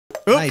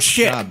Oh, nice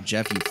shit. job,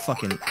 Jeff, you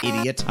fucking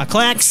idiot. I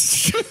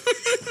claxed.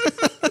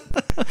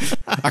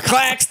 I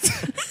claxed.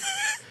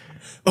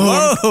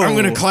 Oh, I'm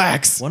gonna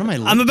clax. What am I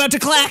I'm about to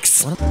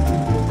clax.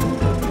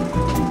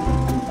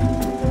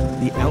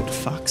 The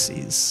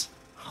outfoxies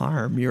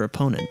harm your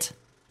opponent.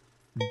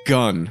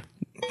 Gun.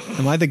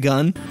 Am I the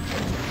gun?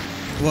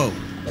 Whoa.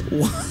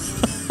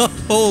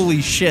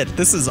 Holy shit,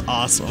 this is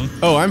awesome.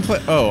 Oh, I'm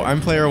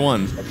player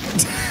one.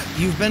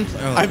 You've been...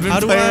 Oh, I've been How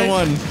do player I-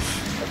 one.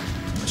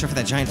 watch out for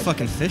that giant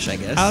fucking fish, I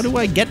guess. How do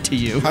I get to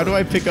you? How do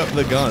I pick up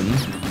the gun?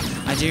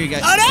 I dare you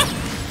guys... Oh,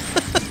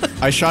 no!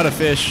 I shot a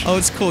fish. Oh,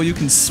 it's cool. You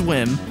can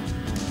swim.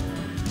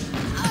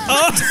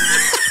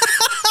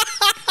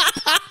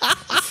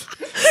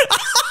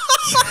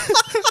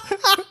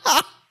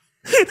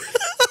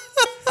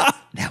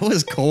 That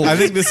was cold. I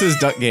think this is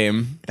duck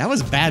game. that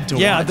was bad to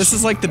Yeah, watch. this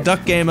is like the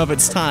duck game of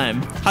its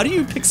time. How do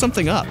you pick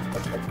something up?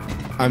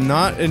 I'm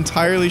not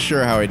entirely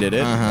sure how I did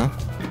it. Uh-huh.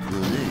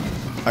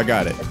 I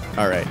got it.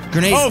 All right.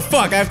 Grenade. Oh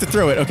fuck! I have to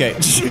throw it. Okay.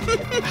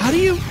 How do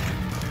you...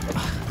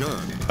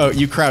 Oh,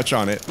 you crouch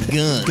on it.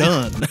 Gun.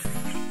 Gun.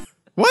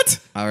 What?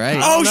 All right.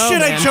 Oh know, shit!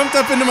 man. I jumped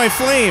up into my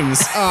flames.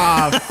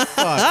 Ah,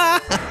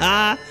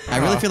 fuck. I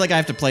really feel like I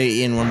have to play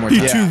Ian one more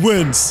time. Yeah.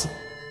 wins.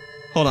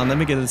 Hold on, let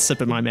me get a sip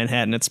of my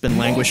Manhattan. It's been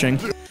languishing.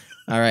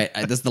 All right,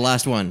 this is the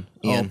last one,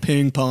 Oh, Ian.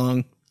 ping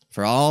pong.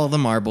 For all the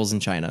marbles in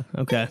China.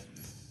 Okay.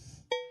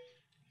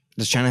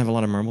 Does China have a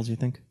lot of marbles, you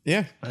think?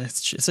 Yeah.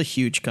 It's a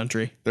huge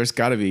country. There's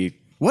got to be.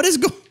 What is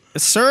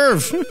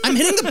Serve. I'm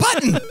hitting the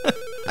button!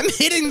 I'm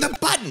hitting the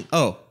button!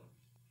 Oh.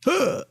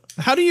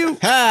 How do you...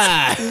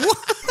 Ah!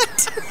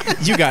 What?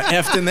 You got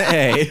F'd in the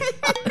A.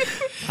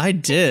 I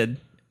did.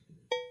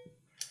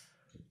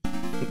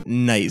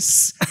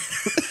 Nice.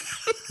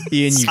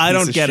 Ian, you I piece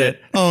don't of get shit.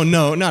 it. Oh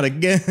no, not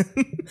again.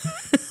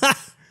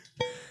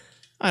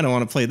 I don't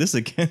want to play this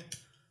again.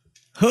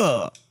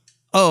 Huh.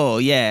 Oh,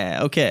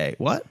 yeah. Okay.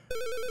 What?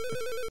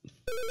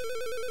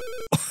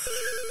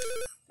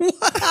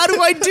 What? How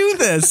do I do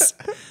this?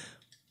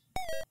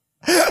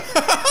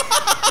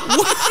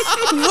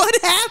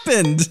 what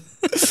happened?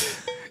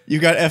 You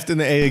got F'd in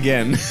the A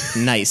again.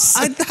 Nice.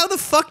 How the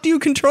fuck do you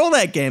control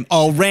that game?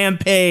 Oh,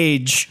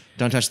 Rampage.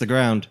 Don't touch the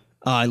ground.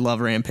 Oh, I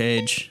love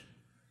Rampage.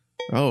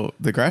 Oh,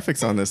 the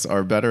graphics on this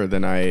are better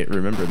than I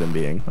remember them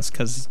being. That's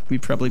because we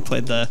probably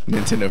played the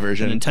Nintendo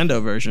version.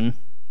 Nintendo version.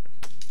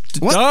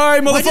 What? Die,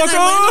 Why did I land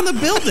on motherfucker! the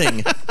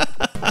building?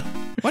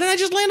 Why did I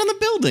just land on the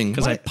building?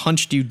 Because I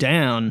punched you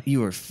down.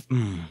 You were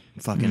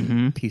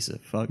fucking piece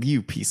of fuck.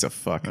 You piece of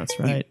fuck. That's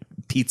right.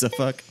 Pizza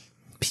fuck.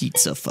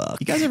 Pizza fuck.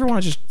 You guys ever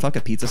want to just fuck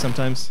a pizza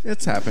sometimes?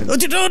 It's happened. Oh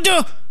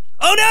no!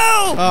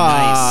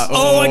 Ah, Nice.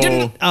 Oh, I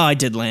didn't. Oh, I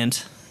did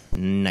land.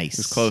 Nice.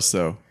 It's close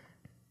though.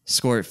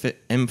 Score it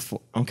fit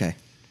M4. Okay.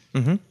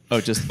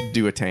 Oh, just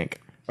do a tank.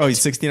 Oh, he's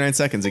 69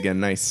 seconds again.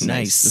 Nice.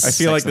 Nice. I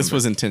feel like Sex this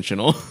was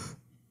intentional.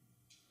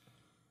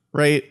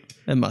 Right?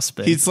 It must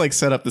be. He's like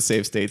set up the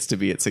save states to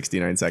be at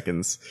 69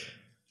 seconds.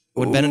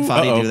 Would Bennett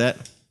Foddy Uh-oh. do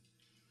that?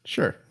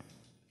 Sure.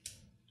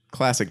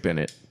 Classic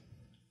Bennett.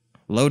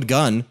 Load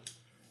gun.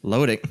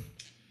 Loading.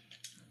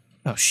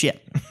 Oh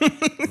shit.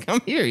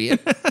 Come here, Ian.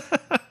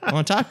 I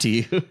want to talk to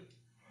you.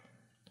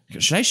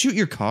 Should I shoot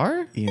your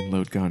car? Ian,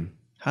 load gun.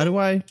 How do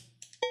I?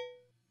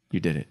 You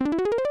did it.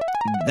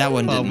 That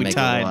one didn't we make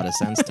tied. a lot of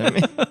sense to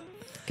me.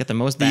 Get the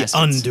most The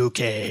baskets.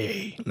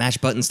 unduke. Mash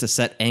buttons to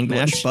set angle.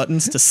 Mash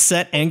buttons to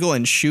set angle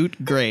and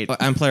shoot. Great.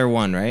 I'm player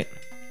one, right?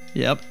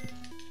 Yep.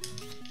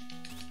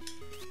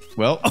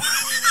 Well,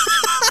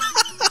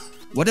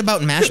 What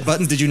about mash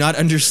buttons did you not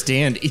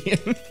understand,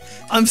 Ian?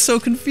 I'm so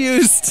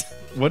confused.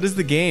 what is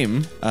the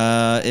game?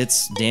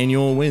 It's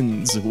Daniel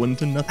wins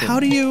 1-0. How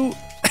do you?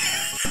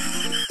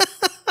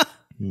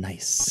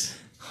 Nice.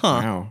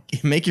 Wow.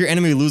 Make your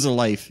enemy lose a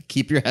life.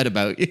 Keep your head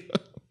about you.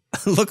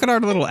 Look at our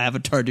little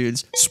avatar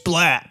dudes.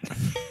 Splat.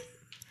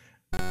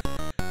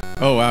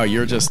 Oh, wow.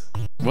 You're just.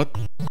 What?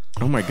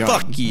 Oh my god.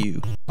 Fuck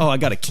you. Oh, I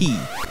got a key.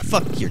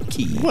 Fuck your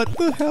key. What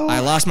the hell? I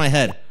lost my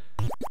head.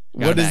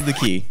 What is back. the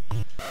key?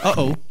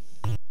 Uh-oh.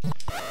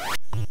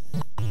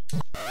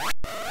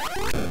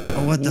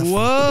 Oh, what the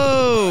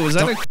Whoa, is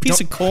that a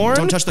piece of corn?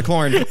 Don't touch the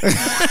corn.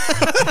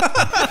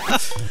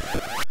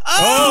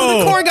 Oh,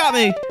 the corn got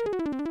me.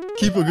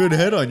 Keep a good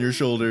head on your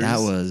shoulders. That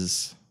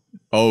was...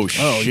 Oh,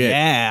 shit.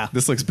 Yeah.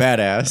 This looks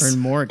badass. Earn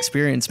more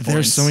experience points.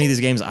 There's so many of these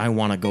games I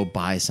want to go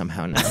buy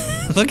somehow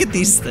now. Look at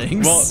these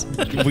things.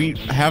 Well, we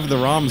have the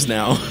ROMs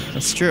now.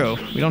 That's true.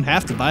 We don't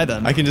have to buy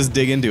them. I can just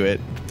dig into it.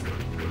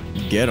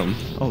 Get them.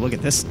 Oh, look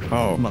at this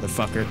Oh.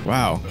 motherfucker.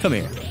 Wow. Come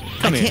here.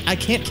 Come here. I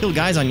can't kill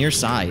guys on your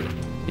side.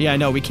 Yeah, I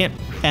know. We can't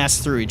pass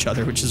through each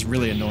other, which is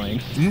really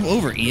annoying. Move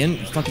over, Ian.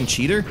 You fucking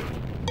cheater.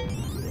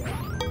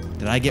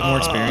 Did I get more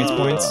experience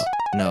points?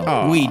 No.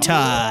 Oh. We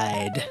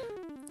tied.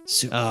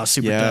 Oh,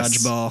 super Yes.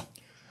 dodgeball.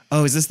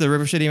 Oh, is this the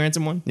River City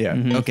Ransom one? Yeah.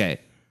 Okay.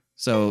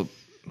 So,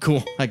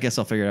 cool. I guess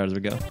I'll figure it out as we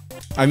go.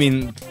 I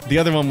mean, the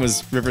other one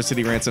was River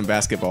City Ransom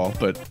basketball,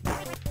 but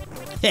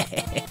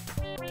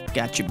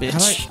Gotcha, How do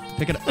bitch. I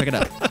pick it up? Pick it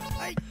up.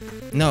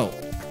 No.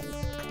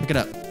 Pick it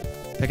up.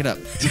 Pick it up.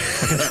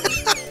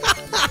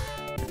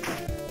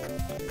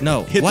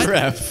 No. Hit what? the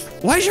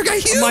ref. Why is your guy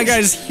huge? My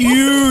guy's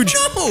huge.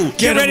 No.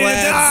 Get ready him, to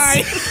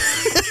lads.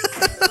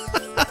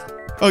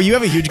 Oh, you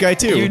have a huge guy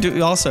too.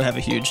 You also have a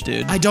huge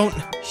dude. I don't.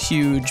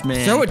 Huge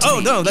man. Throw it to me. Oh,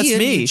 no, that's Ian,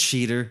 me. you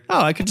cheater.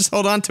 Oh, I could just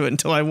hold on to it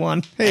until I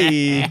won.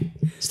 Hey.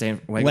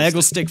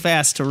 Waggle stick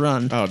fast to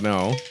run. Oh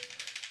no.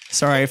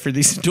 Sorry for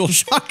these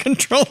DualShock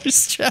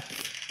controllers,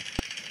 Jeff.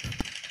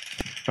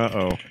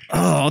 Uh-oh.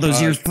 Oh, all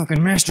those years fucking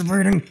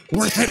masturbating.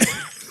 Worth it.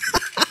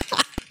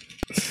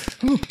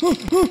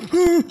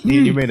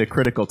 Ian, you made a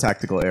critical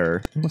tactical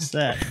error. What's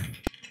that?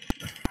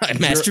 I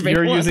masturbate.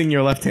 You're what? using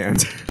your left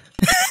hand.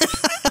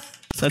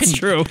 That's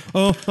true.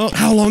 Oh,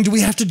 how long do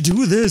we have to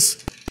do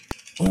this?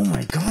 Oh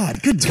my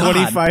god. Good God.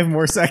 25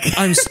 more seconds.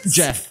 I'm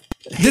Jeff.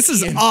 This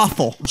is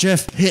awful.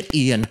 Jeff, hit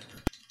Ian.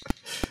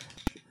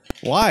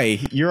 Why?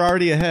 You're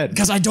already ahead.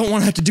 Because I don't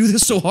want to have to do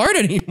this so hard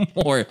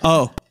anymore.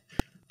 Oh.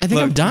 I think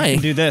I'm You dying.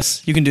 can do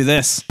this. You can do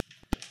this.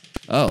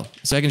 Oh,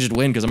 so I can just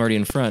win because I'm already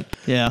in front.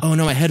 Yeah. Oh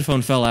no, my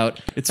headphone fell out.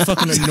 It's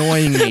fucking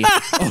annoying me.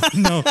 Oh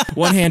no,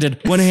 one-handed,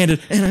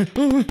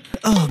 and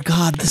Oh,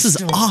 God. This is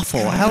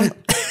awful. How?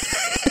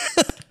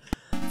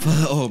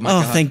 oh my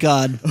Oh, god. thank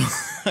God.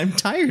 I'm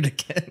tired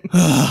again.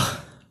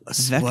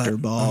 Vector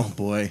ball. Oh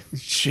boy.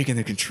 Shaking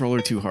the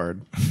controller too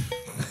hard.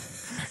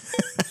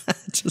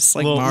 Just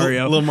like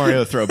Mario. Little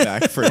Mario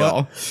throwback for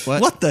y'all.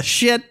 What the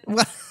shit?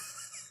 What?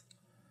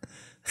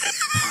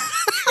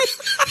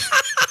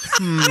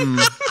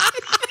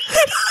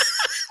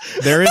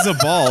 There is a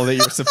ball that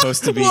you're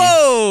supposed to be.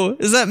 Whoa!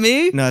 Is that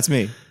me? No, it's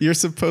me. You're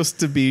supposed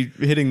to be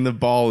hitting the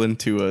ball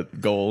into a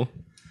goal.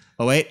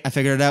 Oh wait, I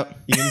figured it out.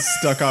 Ian's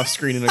stuck off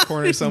screen in a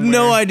corner somewhere.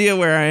 No idea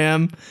where I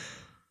am.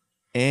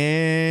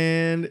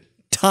 And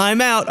Time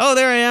out. Oh,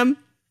 there I am.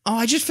 Oh,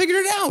 I just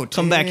figured it out.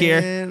 Come back here.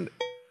 and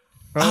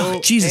Oh,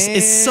 Jesus.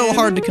 It's so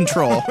hard to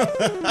control.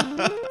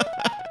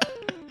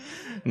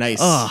 Nice.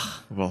 Ugh.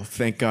 well,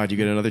 thank God you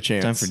get another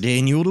chance. Time for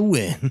Daniel to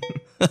win.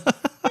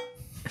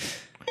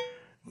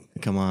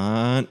 Come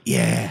on.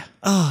 Yeah.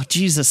 Oh,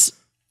 Jesus.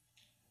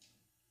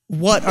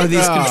 What are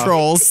these Oh.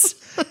 controls?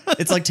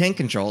 It's like tank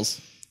controls.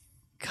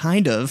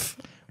 Kind of.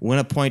 Win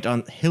a point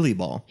on Hilly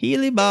Ball.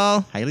 Healy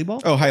ball. Hilly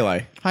Ball? Oh,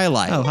 highlight.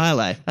 Highlight. Oh,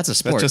 highlight. That's a That's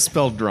sport. just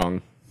spelled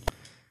wrong.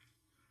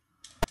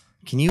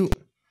 Can you...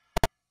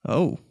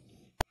 Oh.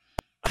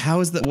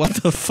 How is the...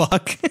 What the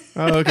fuck?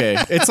 Oh, okay.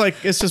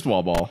 It's just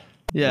wall ball.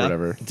 Yeah.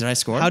 Whatever. Did I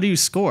score? How do you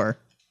score?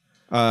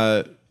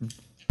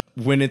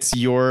 When it's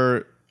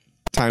your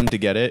time to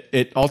get it,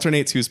 it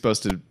alternates who's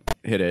supposed to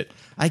hit it.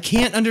 I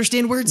can't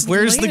understand where it's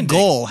Where's the landing.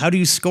 goal? How do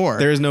you score?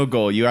 There is no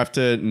goal. You have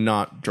to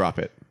not drop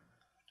it.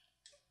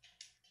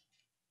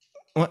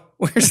 What?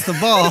 Where's the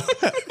ball?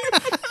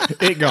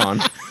 It gone.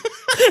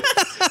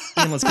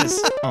 Ian, let's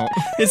kiss. Oh.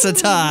 It's a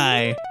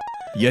tie.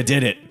 You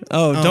did it.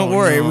 Oh, don't Oh,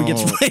 worry. We get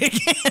no. to play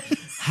again.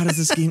 How does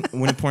this game...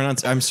 Win a point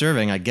on... I'm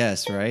serving, I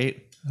guess,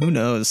 right? Who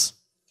knows?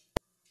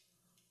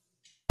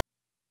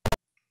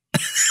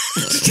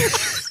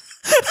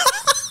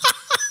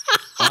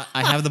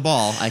 I have the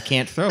ball. I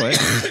can't throw it.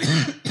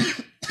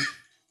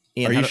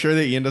 Ian, Are how you do- sure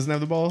that Ian doesn't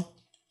have the ball?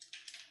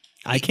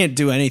 I can't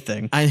do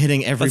anything. I'm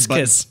hitting every Let's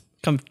button. kiss.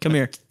 Come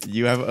here.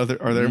 You have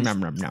other... Are there...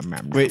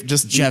 Wait,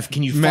 just... Jeff,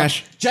 can you...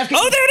 Mash. Jeff, can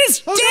Oh, there it is!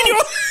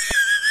 Daniel!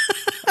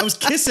 I was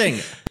kissing.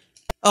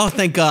 Oh,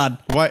 thank God.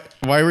 Why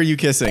were you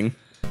kissing?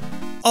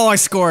 Oh, I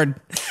scored.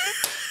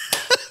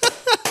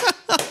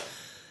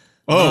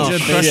 Oh,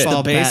 Just shit. crushed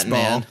the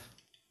Baseball, baseball.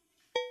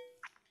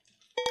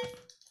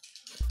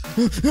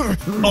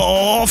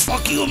 Oh,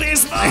 fuck you,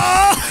 baseball!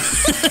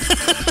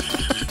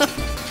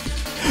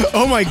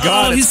 Oh my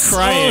God, Oh, it's he's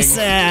crying. so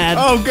sad.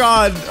 Oh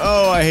God.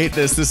 Oh, I hate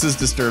this. This is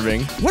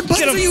disturbing. What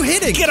buttons are you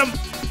hitting? Get him!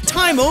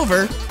 Time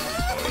over.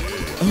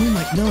 Oh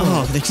my... No.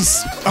 Oh, they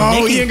just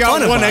Oh, making Ian fun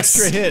got of one us.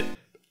 extra hit.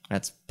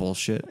 That's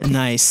bullshit.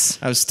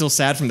 Nice. I was still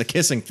sad from the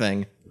kissing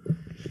thing.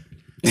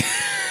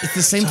 It's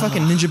the same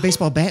fucking Ninja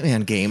Baseball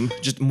Batman game,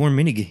 just more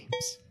mini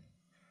games.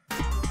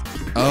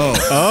 Oh.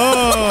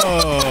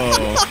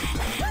 Oh.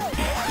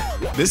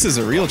 This is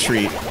a real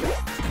treat.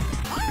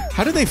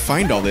 How did they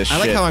find all this I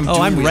shit? like how I'm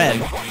Oh, I'm dual red.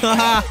 wielding.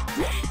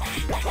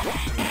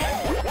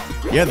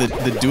 Yeah,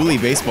 the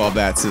dually baseball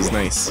bats is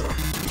nice.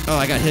 Oh,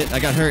 I got hit. I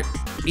got hurt.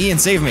 Ian,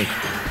 save me.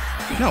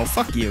 No,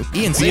 fuck you.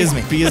 Ian, Be save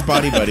me. his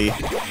body buddy.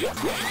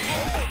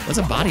 What's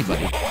a body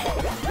buddy?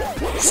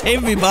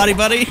 Save me, body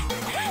buddy.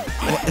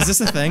 What, is this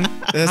a thing?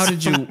 How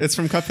did you... It's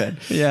from Cuphead.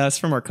 Yeah, it's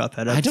from our Cuphead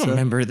episode. I don't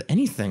remember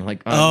anything.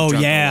 Like, Oh, I've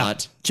drunk a yeah.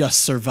 lot.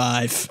 Just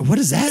survive. What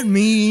does that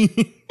mean?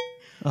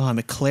 Oh, I'm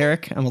a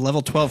cleric. I'm a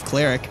level 12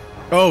 cleric.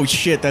 Oh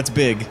shit, that's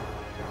big.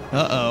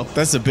 Uh-oh.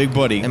 That's a big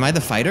buddy. Am I the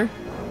fighter?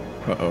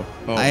 Uh-oh.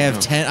 Oh, I have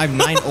no. 10. I have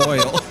 9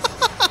 oil.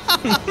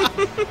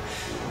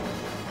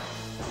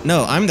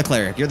 No, I'm the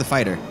cleric. You're the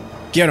fighter.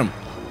 Get him.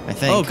 I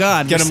think. Oh,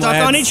 God. Get We're 'em, stuck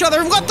lads. on each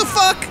other. What the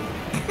fuck?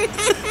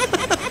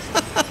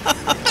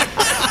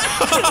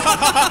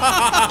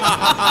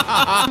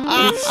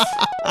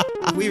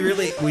 We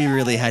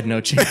really had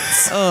no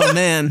chance. Oh,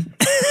 man.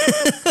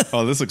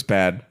 Oh, this looks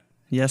bad.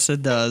 Yes,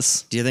 it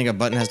does. Do you think a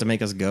button has to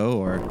make us go,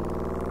 or?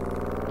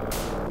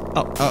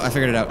 Oh, I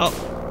figured it out. Oh.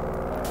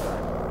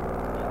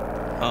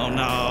 Oh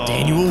no.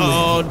 Daniel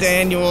Oh,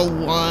 Daniel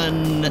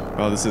won.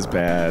 Oh, this is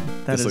bad.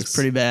 That this is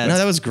pretty bad. No,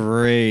 that was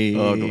great.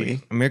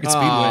 Ugly. American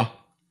Speedway.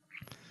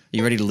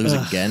 You ready to lose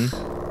again?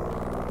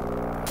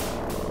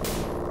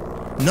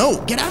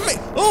 No, get out of my.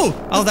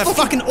 Oh, that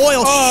fucking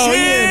oil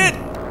shit.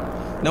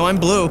 No, I'm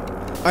blue.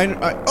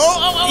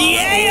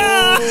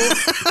 Yeah.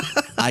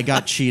 I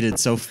got cheated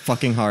so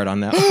fucking hard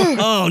on that.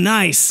 Oh,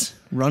 nice.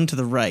 Run to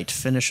the right.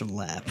 Finish a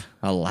lap.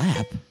 A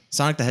lap?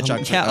 Sonic the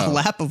Hedgehog. Yeah, a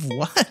lap of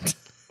what?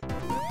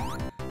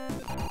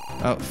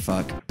 Oh,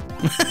 fuck.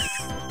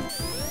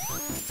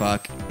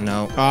 Fuck.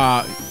 No.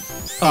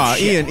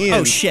 Ian.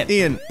 Oh, shit.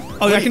 Ian.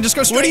 Oh, I can just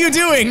go straight. What are you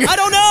doing? I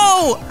don't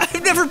know.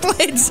 I've never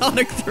played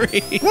Sonic 3.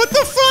 What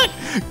the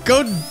fuck?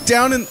 Go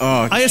down and.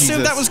 Oh, I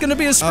assumed that was going to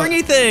be a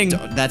springy thing.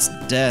 That's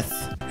death.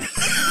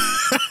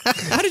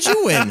 How did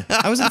you win?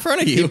 I was in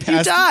front of you.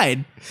 You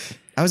died.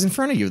 I was in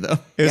front of you, though.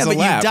 It was Yeah, a but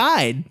lap. you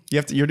died.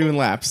 You're doing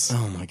laps.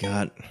 Oh my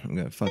god. I'm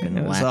gonna fucking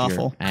It was lap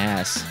awful. your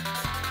ass.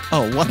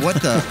 Oh, what? What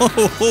the?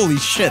 Oh, holy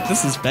shit,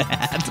 this is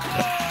bad.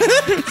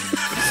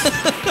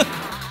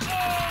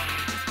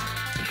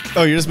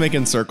 Oh, you're just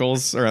making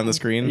circles around the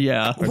screen?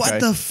 Yeah. Okay. What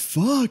the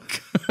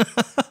fuck?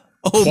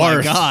 Oh my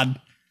Barf.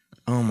 god.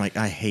 Oh my,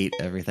 I hate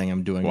everything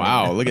I'm doing.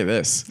 Wow, right now. look at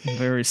this.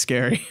 Very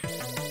scary.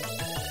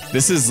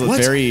 This is What?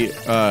 very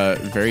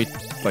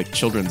like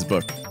children's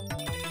book.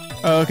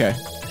 Oh, okay.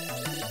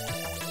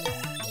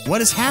 What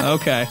is happening?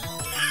 Okay.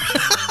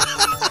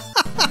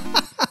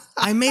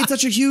 I made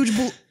such a huge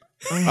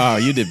Oh,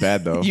 you did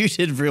bad though. You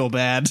did real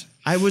bad.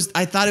 I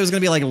thought it was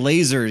gonna be like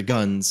laser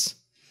guns.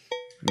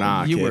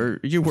 Nah, You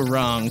kid. were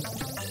wrong.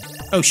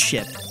 Oh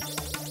shit.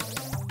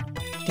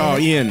 Oh,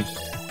 Ian.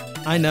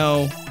 I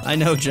know,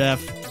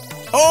 Jeff.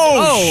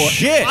 Oh,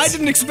 shit! I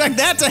didn't expect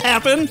that to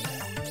happen.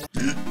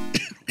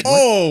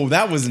 Oh,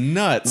 that was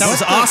nuts. That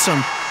was awesome.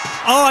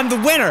 Oh, I'm the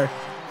winner.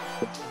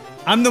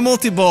 I'm the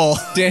multi-bowl.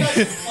 Dan-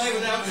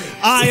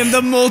 I am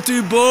the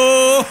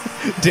multi-bowl.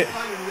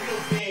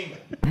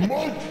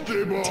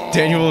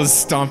 Daniel is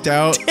stomped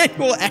out.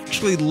 Daniel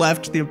actually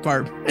left the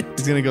apartment.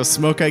 He's gonna go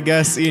smoke, I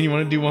guess. Ian, you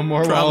want to do one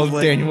more while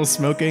Probably. Daniel's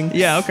smoking?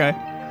 Yeah, okay.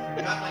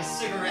 I got my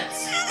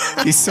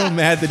cigarettes. He's so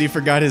mad that he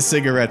forgot his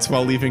cigarettes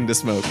while leaving to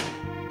smoke.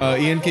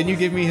 Ian, can you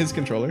give me his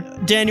controller?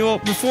 Daniel,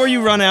 before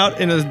you run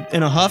out in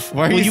a huff,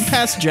 Why are will you you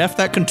pass Jeff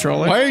that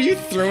controller? Why are you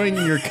throwing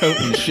your coat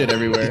and shit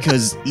everywhere?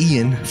 Because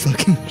Ian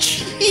fucking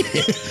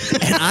cheated,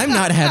 and I'm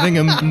not having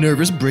a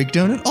nervous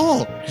breakdown at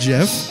all.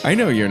 Jeff, I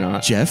know you're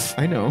not. Jeff,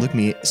 I know. Look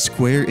me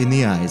square in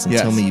the eyes and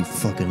Yes. tell me you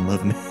fucking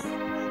love me.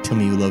 Tell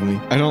me you love me.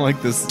 I don't like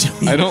this.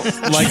 I don't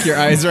like your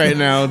eyes right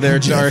now. They're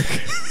dark.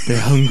 They're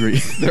hungry.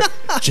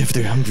 Jeff,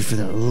 they're hungry for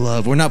that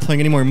love. We're not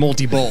playing any more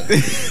multi-bowl.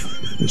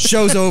 The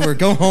show's over.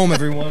 Go home,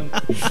 everyone.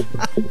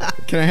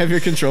 Can I have your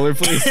controller,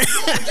 please?